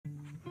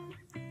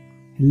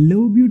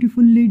Hello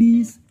beautiful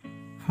ladies,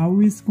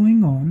 how is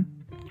going on?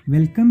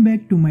 Welcome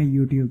back to my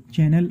YouTube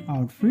channel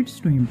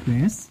Outfits to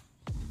Impress.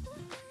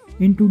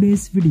 In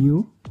today's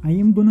video, I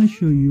am gonna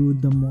show you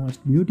the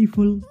most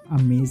beautiful,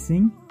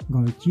 amazing,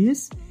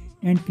 gorgeous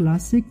and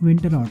classic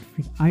winter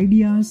outfit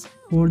ideas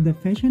for the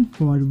fashion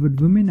forward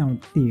women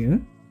out there.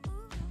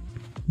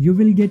 You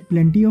will get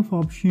plenty of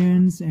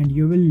options and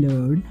you will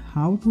learn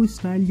how to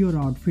style your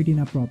outfit in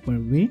a proper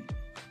way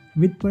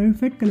with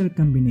perfect color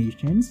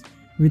combinations,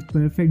 with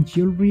perfect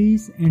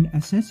jewelries and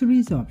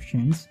accessories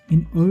options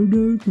in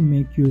order to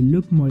make you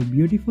look more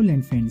beautiful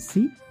and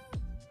fancy.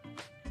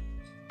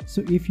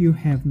 So if you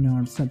have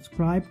not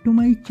subscribed to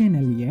my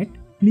channel yet,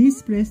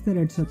 please press the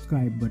red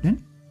subscribe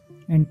button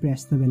and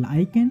press the bell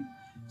icon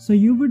so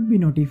you would be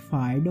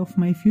notified of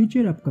my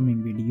future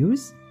upcoming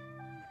videos.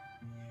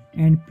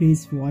 And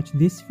please watch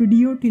this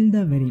video till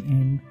the very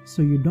end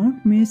so you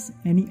don't miss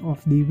any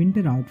of the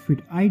winter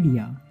outfit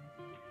idea.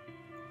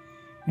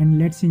 And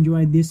let's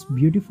enjoy this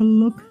beautiful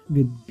look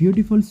with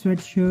beautiful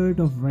sweatshirt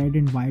of red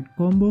and white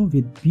combo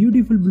with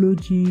beautiful blue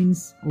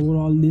jeans.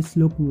 Overall this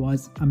look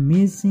was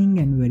amazing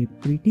and very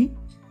pretty.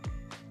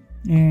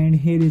 And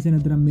here is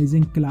another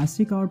amazing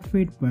classic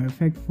outfit,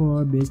 perfect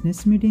for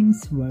business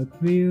meetings, work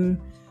wear.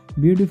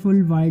 Beautiful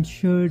white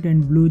shirt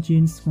and blue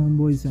jeans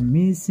combo is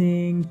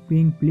amazing.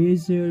 Pink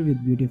blazer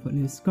with beautiful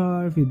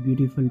scarf with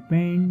beautiful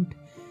pant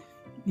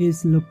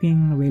is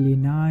looking really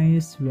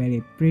nice,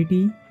 very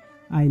pretty.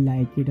 I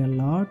like it a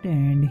lot.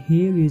 And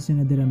here is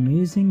another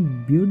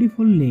amazing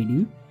beautiful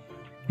lady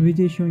which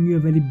is showing you a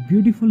very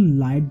beautiful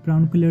light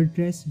brown color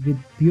dress with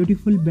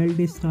beautiful belt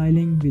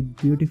styling with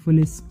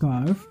beautiful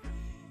scarf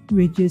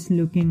which is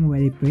looking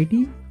very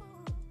pretty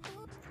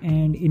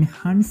and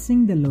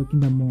enhancing the look in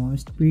the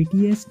most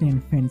prettiest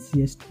and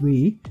fanciest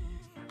way.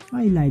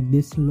 I like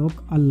this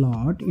look a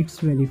lot. It's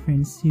very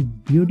fancy,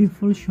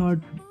 beautiful short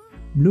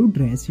blue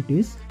dress it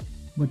is,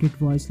 but it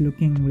was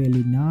looking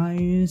really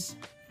nice.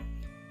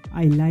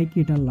 I like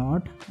it a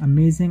lot.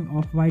 Amazing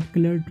off-white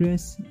color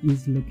dress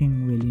is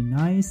looking really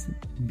nice.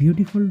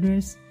 Beautiful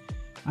dress.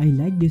 I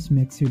like this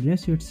maxi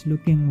dress. It's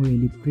looking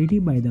really pretty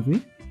by the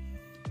way.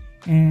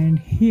 And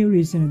here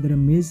is another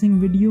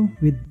amazing video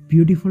with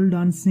beautiful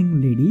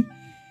dancing lady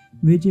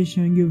which is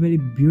showing you a very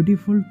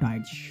beautiful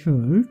tight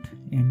shirt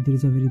and there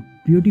is a very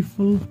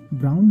beautiful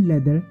brown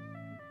leather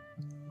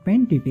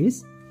pant it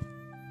is,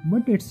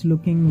 but it's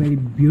looking very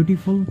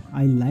beautiful.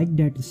 I like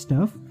that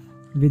stuff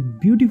with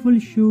beautiful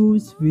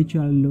shoes which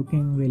are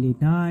looking really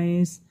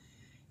nice.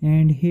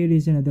 And here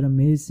is another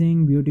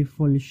amazing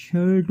beautiful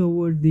shirt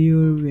over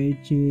there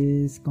which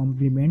is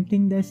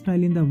complementing the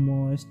style in the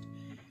most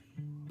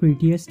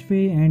prettiest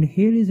way. And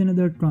here is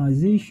another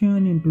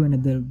transition into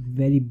another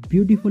very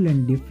beautiful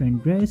and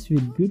different dress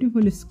with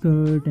beautiful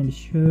skirt and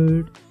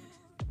shirt,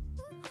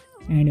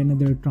 and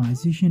another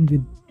transition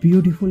with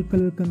beautiful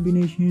color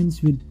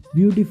combinations with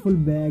beautiful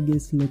bag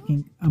is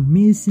looking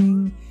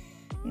amazing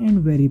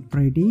and very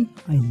pretty.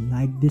 I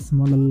like this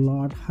model a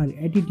lot. Her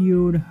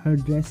attitude, her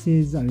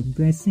dresses are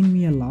impressing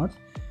me a lot.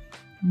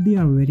 They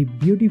are very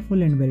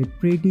beautiful and very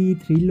pretty.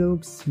 Three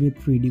looks with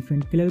three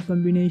different color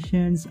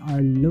combinations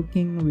are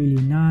looking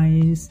really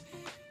nice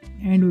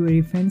and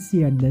very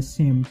fancy at the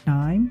same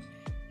time.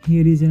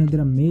 Here is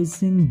another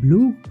amazing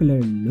blue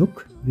color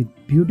look with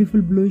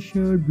beautiful blue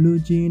shirt, blue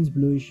jeans,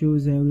 blue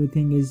shoes,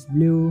 everything is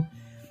blue.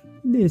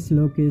 This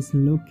look is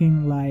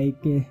looking like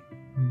a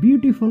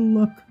beautiful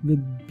look with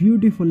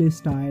beautiful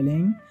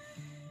styling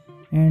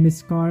and a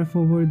scarf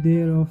over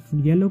there of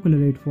yellow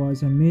color. It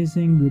was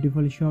amazing.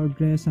 Beautiful short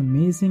dress,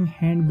 amazing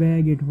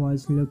handbag. It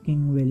was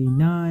looking really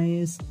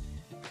nice,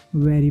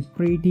 very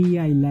pretty.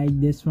 I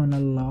like this one a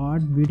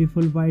lot.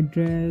 Beautiful white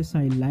dress.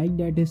 I like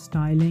that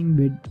styling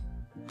with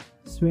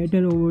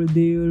sweater over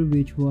there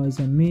which was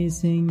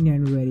amazing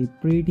and very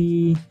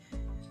pretty.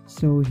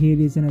 So here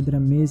is another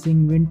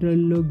amazing winter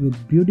look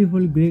with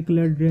beautiful grey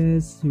color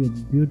dress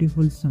with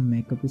beautiful some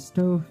makeup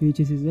stuff which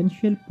is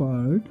essential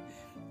part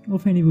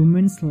of any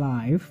woman's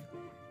life.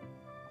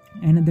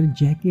 Another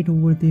jacket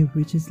over there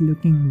which is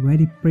looking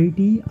very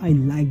pretty. I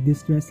like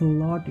this dress a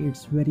lot.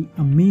 It's very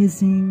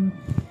amazing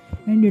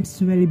and it's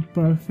very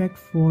perfect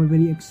for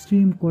very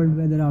extreme cold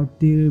weather out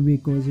there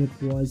because it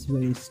was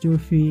very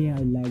stuffy. I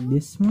like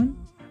this one.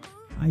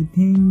 I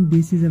think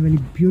this is a very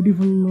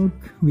beautiful look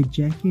with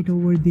jacket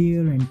over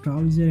there and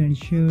trouser and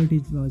shirt.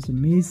 It was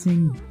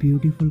amazing.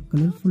 Beautiful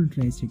colorful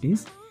dress it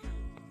is.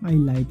 I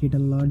like it a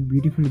lot.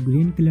 Beautiful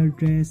green color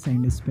dress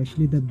and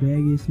especially the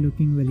bag is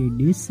looking very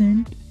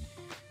decent.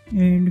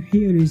 And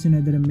here is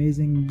another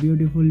amazing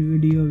beautiful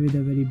video with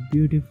a very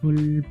beautiful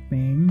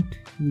pant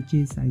which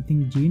is I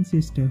think jeans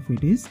stuff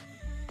it is,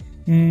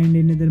 and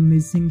another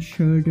amazing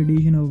shirt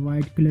edition of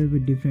white color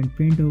with different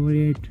print over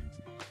it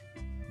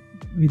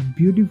with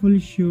beautiful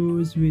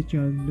shoes which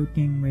are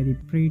looking very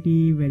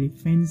pretty, very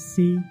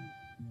fancy.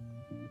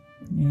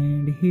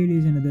 And here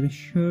is another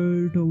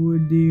shirt over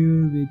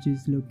there which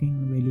is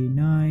looking really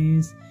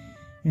nice.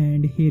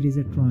 And here is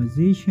a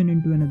transition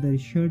into another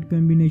shirt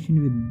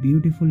combination with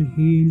beautiful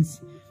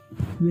heels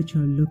which are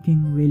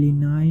looking really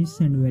nice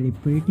and very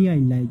pretty. I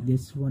like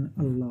this one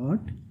a lot.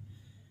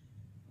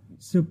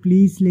 So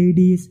please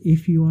ladies,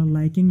 if you are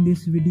liking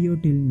this video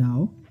till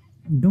now,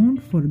 don't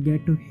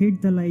forget to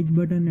hit the like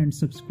button and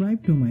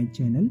subscribe to my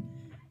channel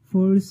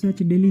for such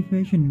daily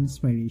fashion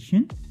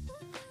inspiration.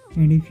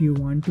 And if you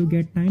want to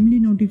get timely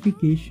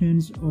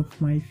notifications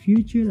of my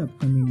future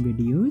upcoming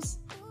videos,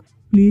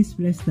 please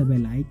press the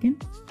bell icon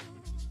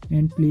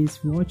and please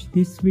watch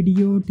this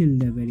video till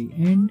the very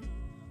end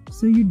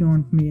so you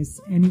don't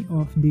miss any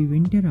of the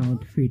winter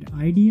outfit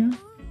idea.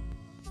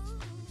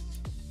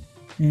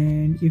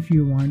 And if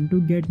you want to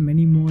get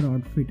many more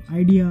outfit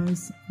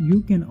ideas,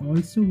 you can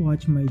also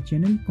watch my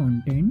channel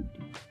content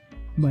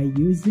by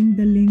using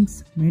the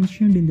links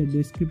mentioned in the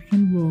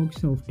description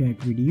box of that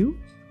video.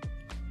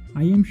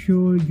 I am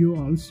sure you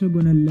also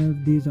gonna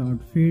love these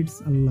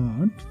outfits a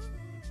lot.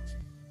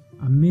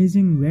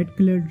 Amazing red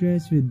color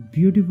dress with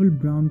beautiful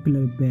brown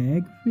color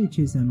bag, which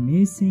is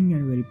amazing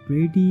and very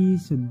pretty.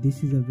 So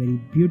this is a very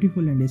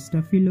beautiful and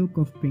stuffy look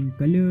of pink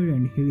color,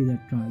 and here is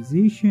a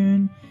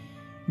transition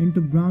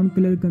into brown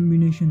color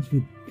combinations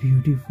with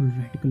beautiful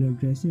red color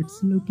dress.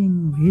 It's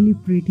looking really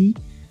pretty.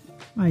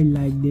 I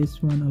like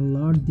this one a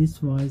lot.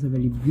 This was a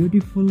very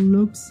beautiful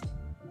looks.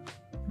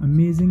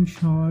 Amazing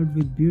short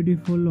with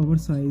beautiful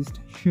oversized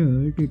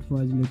shirt. It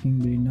was looking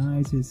very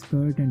nice. A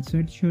skirt and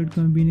sweatshirt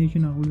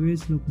combination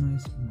always look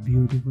nice.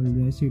 Beautiful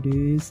dress it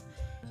is.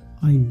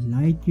 I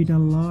like it a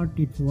lot.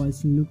 It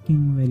was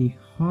looking very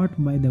hot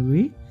by the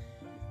way.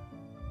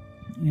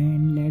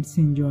 And let's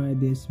enjoy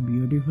this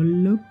beautiful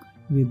look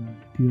with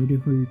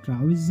beautiful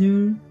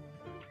trouser,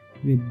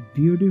 with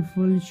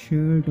beautiful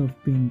shirt of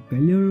pink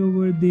color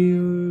over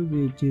there,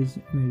 which is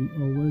very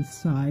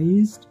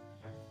oversized.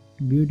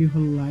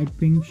 Beautiful light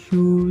pink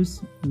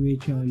shoes,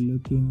 which are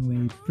looking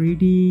very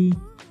pretty.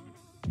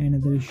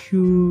 Another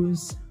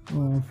shoes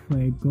of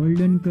a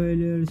golden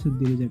color. So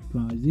there is a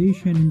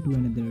transition into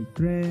another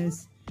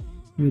dress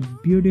with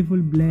beautiful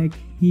black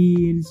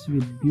heels,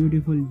 with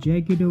beautiful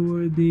jacket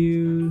over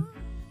there,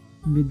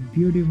 with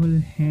beautiful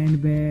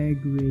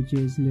handbag, which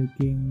is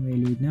looking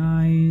really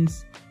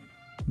nice.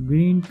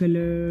 Green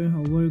color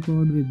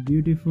overcoat with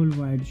beautiful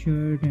white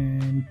shirt,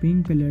 and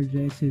pink color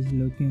dress is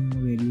looking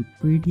very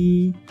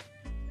pretty.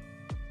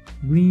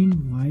 Green,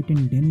 white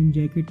and denim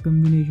jacket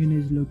combination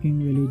is looking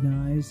really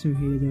nice. So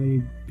here is a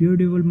very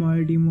beautiful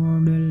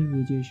multi-model,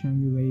 which is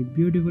showing you very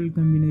beautiful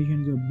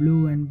combinations of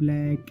blue and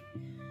black,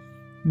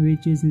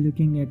 which is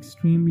looking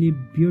extremely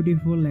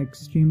beautiful,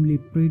 extremely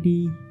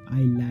pretty.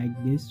 I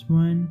like this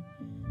one.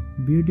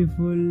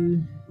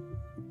 Beautiful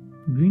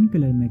green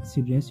color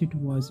maxi dress. It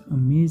was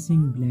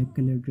amazing. Black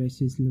color dress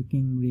is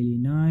looking really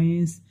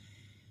nice.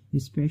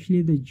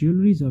 Especially the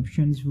jewelry's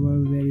options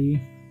were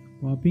very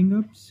popping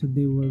up, so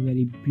they were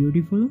very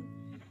beautiful.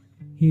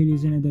 Here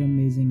is another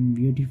amazing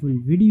beautiful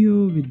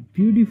video with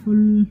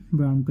beautiful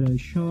brown color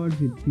short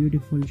with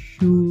beautiful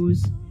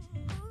shoes,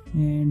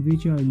 and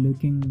which are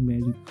looking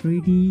very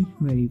pretty,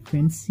 very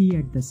fancy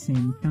at the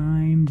same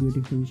time.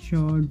 Beautiful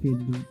short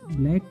with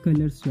black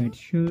color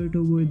sweatshirt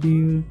over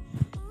there.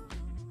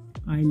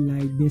 I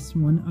like this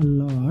one a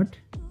lot.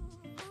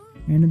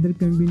 Another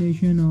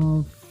combination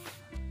of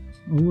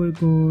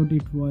overcoat.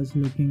 It was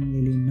looking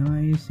really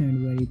nice and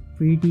very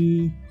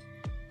pretty.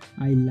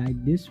 I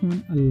like this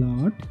one a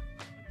lot.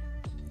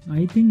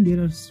 I think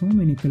there are so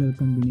many color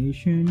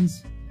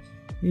combinations.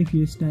 If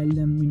you style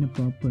them in a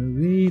proper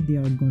way, they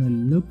are gonna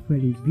look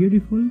very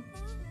beautiful,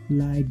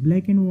 like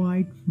black and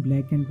white,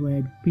 black and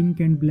red, pink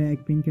and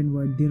black, pink and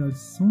white. There are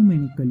so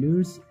many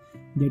colors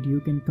that you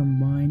can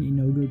combine in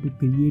order to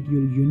create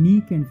your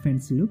unique and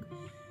fancy look.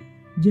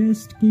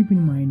 Just keep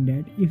in mind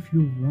that if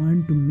you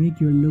want to make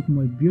your look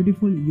more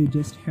beautiful, you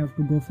just have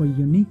to go for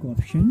unique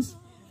options.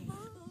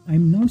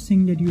 I'm not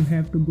saying that you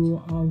have to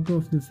go out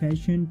of the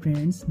fashion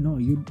trends. No,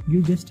 you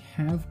just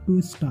have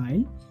to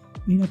style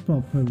in a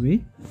proper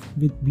way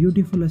with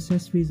beautiful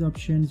accessories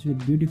options,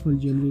 with beautiful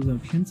jewelry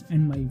options,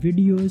 and my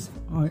videos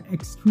are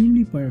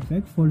extremely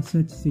perfect for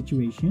such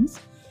situations.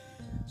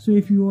 So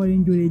if you are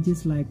into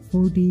ages like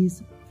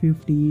 40s,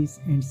 50s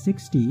and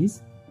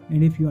 60s,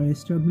 and if you are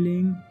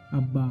struggling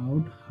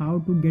about how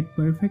to get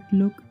perfect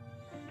look,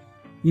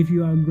 if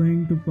you are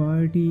going to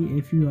party,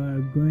 if you are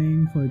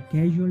going for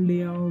casual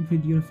day out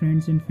with your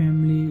friends and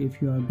family, if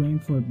you are going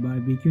for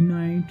barbecue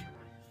night,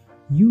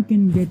 you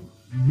can get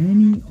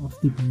many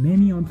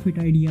outfit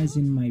ideas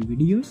in my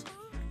videos.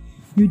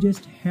 You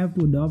just have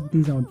to adopt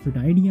these outfit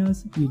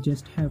ideas. You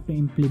just have to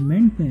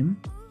implement them.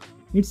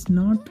 It's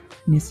not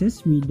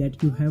necessary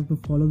that you have to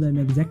follow them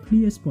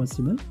exactly as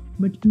possible,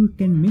 but you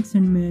can mix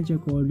and match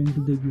according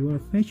to your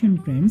fashion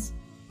trends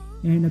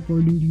and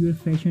according to your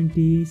fashion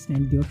taste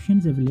and the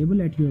options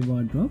available at your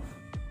wardrobe.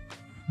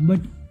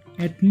 But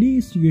at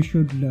least you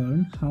should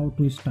learn how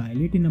to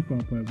style it in a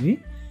proper way.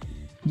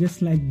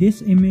 Just like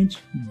this image,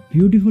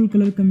 beautiful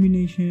color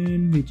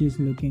combination which is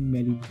looking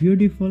very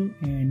beautiful,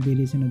 and there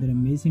is another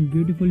amazing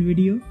beautiful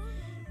video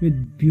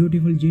with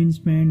beautiful jeans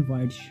pant,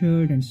 white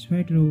shirt and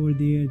sweater over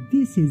there.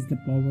 This is the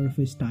power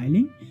of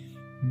styling.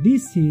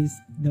 this is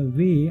the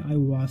way I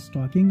was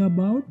talking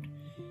about.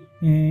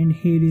 And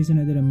here is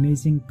another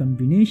amazing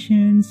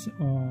combinations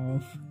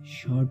of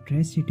short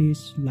dress. It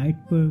is light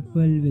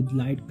purple with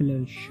light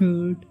color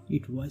shirt.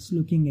 It was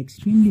looking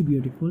extremely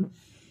beautiful.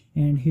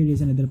 And here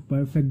is another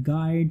perfect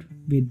guide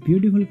with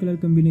beautiful color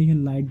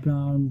combination, light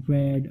brown,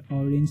 red,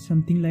 orange,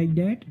 something like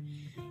that.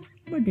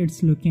 But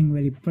it's looking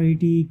very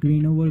pretty.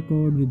 Green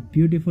overcoat with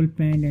beautiful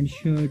pant and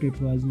shirt.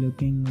 It was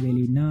looking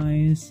really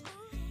nice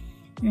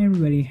and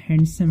very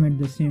handsome at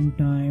the same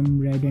time.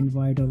 Red and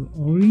white or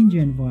orange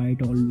and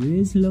white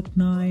always look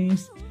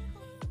nice.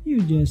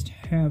 You just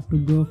have to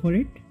go for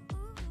it.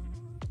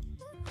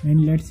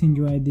 And let's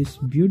enjoy this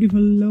beautiful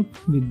look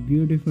with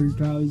beautiful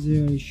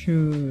trousers,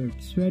 shirt,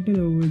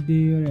 sweater over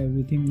there.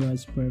 Everything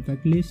was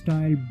perfectly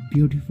styled.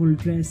 Beautiful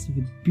dress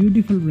with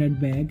beautiful red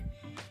bag.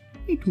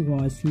 It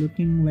was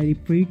looking very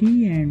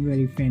pretty and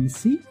very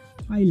fancy.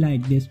 I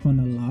like this one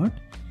a lot.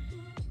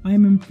 I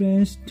am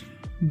impressed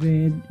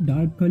with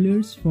dark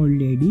colors for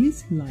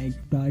ladies like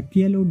dark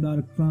yellow,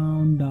 dark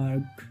brown,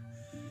 dark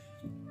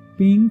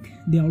pink.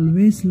 They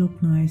always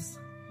look nice.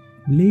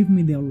 Believe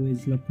me, they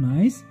always look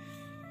nice.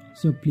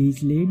 So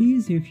please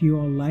ladies, if you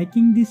are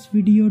liking this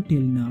video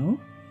till now,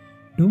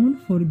 don't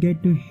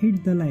forget to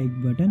hit the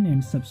like button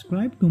and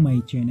subscribe to my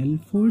channel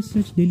for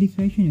such daily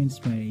fashion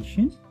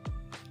inspiration.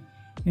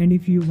 And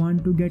if you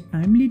want to get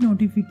timely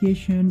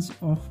notifications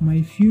of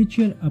my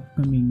future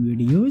upcoming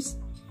videos,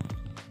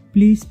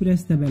 please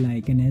press the bell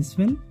icon as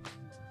well.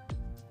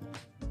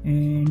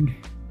 And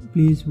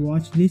please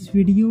watch this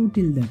video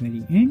till the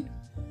very end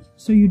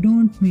so you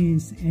don't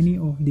miss any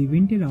of the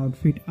winter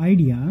outfit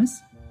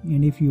ideas.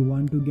 And if you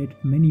want to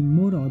get many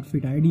more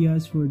outfit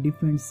ideas for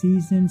different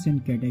seasons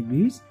and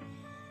categories,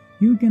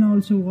 you can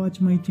also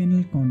watch my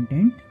channel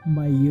content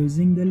by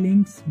using the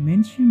links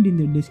mentioned in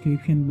the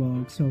description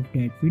box of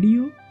that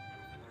video.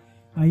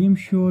 I am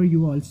sure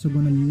you also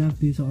gonna love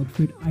these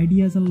outfit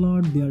ideas a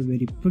lot. They are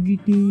very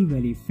pretty,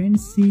 very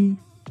fancy,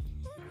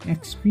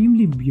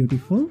 extremely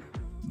beautiful.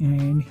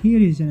 And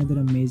here is another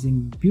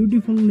amazing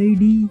beautiful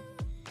lady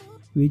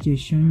which is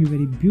showing you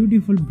very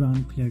beautiful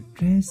brown colored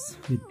dress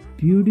with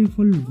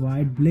beautiful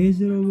white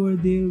blazer over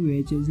there,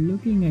 which is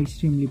looking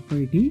extremely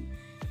pretty.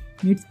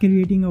 It's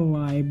creating a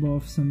vibe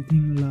of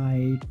something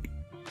like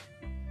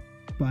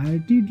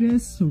party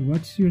dress. So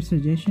what's your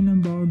suggestion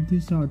about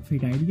this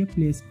outfit idea?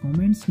 Please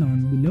comments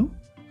down below.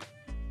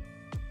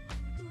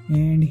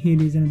 And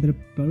here is another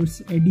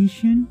purse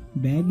edition,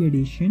 bag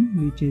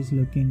edition, which is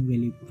looking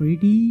really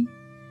pretty.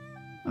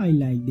 I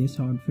like this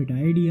outfit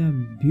idea.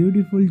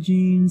 Beautiful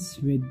jeans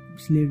with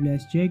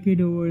sleeveless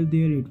jacket over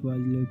there. It was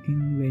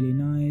looking really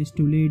nice.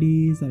 Two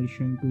ladies are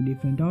showing two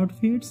different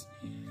outfits.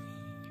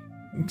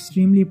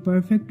 Extremely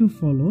perfect to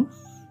follow.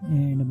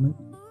 And a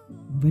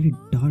very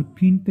dark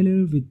green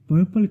color with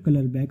purple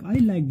color bag. I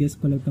like this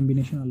color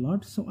combination a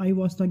lot. So I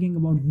was talking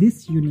about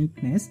this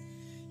uniqueness.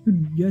 You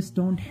just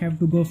don't have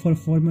to go for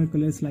formal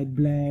colors like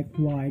black,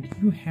 white.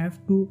 You have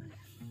to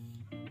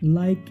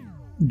like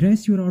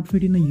dress your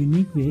outfit in a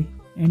unique way.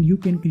 And you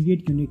can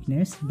create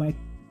uniqueness by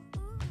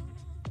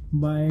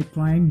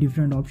trying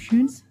different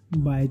options,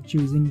 by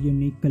choosing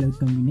unique color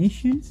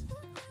combinations.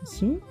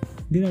 So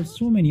there are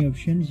so many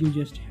options, you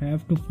just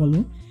have to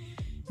follow.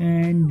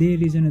 And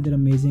there is another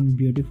amazing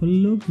beautiful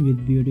look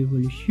with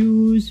beautiful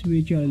shoes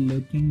which are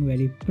looking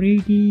very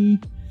pretty,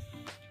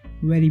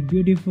 very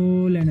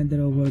beautiful.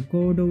 Another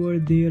overcoat over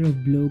there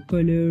of blue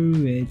color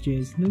which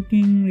is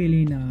looking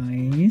really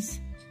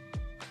nice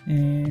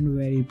and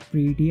very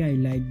pretty. I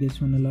like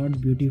this one a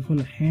lot.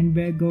 Beautiful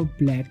handbag of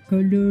black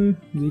color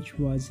which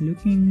was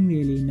looking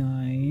really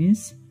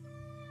nice.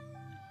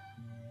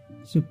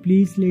 So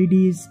please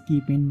ladies,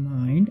 keep in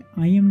mind,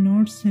 I am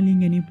not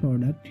selling any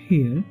product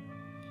here.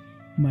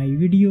 My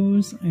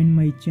videos and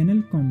my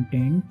channel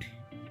content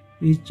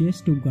is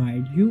just to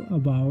guide you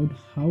about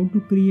how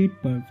to create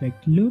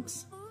perfect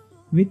looks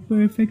with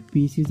perfect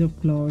pieces of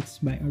clothes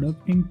by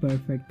adopting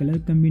perfect color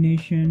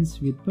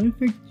combinations with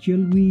perfect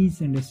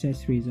jewelries and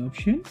accessories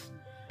options.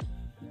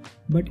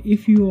 But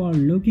if you are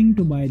looking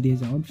to buy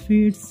these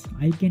outfits,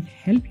 I can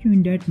help you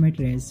in that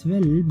matter as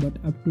well, but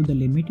up to the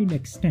limited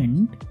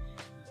extent.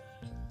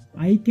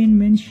 I can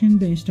mention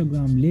the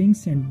Instagram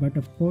links, but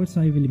of course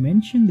I will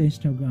mention the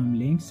Instagram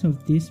links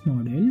of these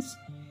models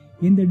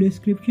in the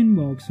description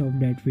box of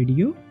that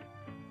video.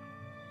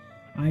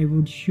 I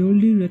would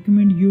surely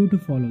recommend you to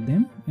follow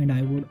them, and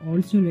I would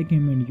also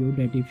recommend you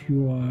that if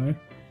you are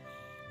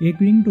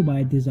agreeing to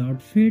buy these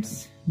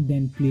outfits,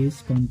 then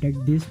please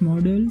contact these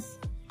models.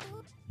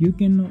 You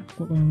can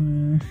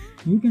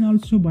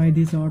also buy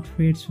these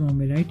outfits from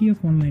a variety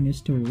of online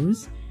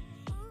stores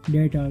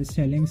that are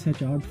selling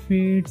such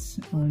outfits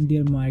on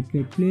their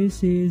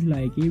marketplaces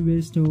like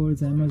eBay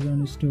stores,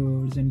 Amazon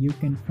stores, and you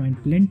can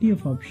find plenty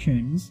of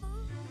options.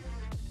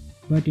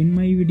 But in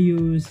my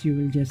videos you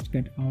will just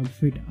get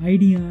outfit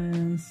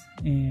ideas,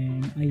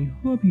 and I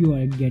hope you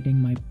are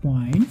getting my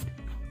point.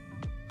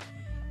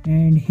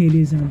 And here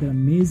is another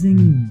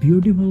amazing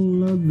beautiful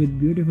look with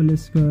beautiful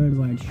skirt,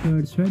 white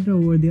shirt, sweater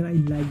over there. I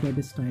like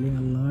that styling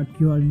a lot.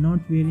 You are not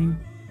wearing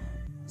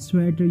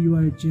sweater, you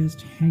are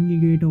just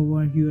hanging it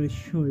over your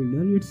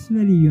shoulder. It's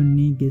very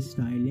unique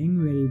styling,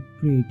 very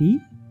pretty.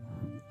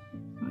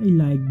 I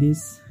like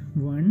this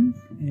one.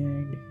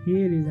 And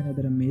here is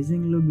another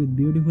amazing look with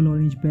beautiful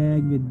orange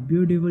bag, with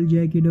beautiful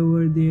jacket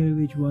over there,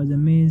 which was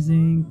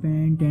amazing.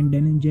 Pant and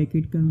denim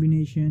jacket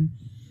combination.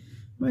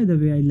 By the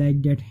way, I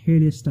like that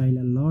hairstyle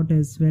a lot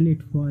as well.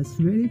 It was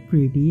very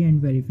pretty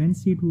and very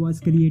fancy. It was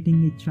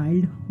creating a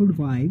childhood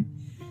vibe.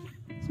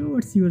 So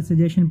what's your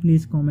suggestion?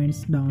 Please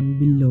comments down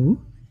below.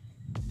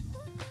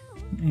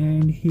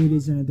 And here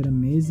is another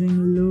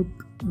amazing look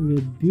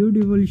with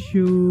beautiful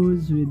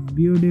shoes, with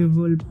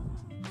beautiful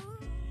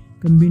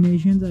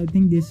combinations. I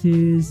think this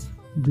is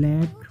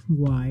black,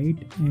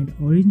 white and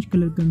orange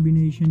color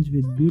combinations,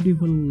 with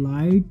beautiful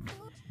light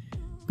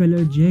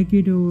color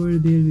jacket over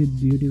there, with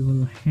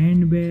beautiful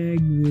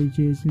handbag which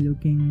is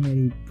looking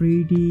very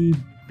pretty.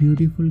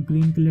 Beautiful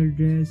green color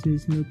dress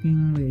is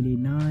looking really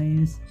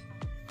nice.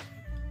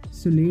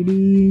 So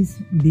ladies,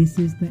 this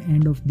is the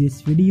end of this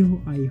video.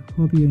 I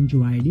hope you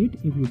enjoyed it.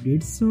 If you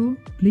did so,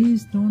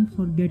 please don't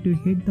forget to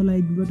hit the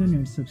like button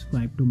and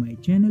subscribe to my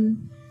channel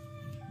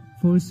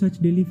for such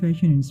daily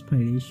fashion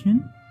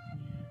inspiration.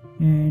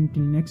 And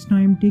till next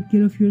time, take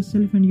care of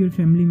yourself and your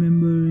family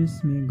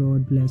members. May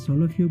God bless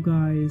all of you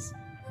guys.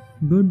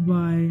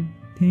 Goodbye.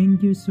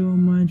 Thank you so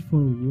much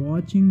for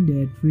watching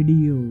that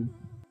video.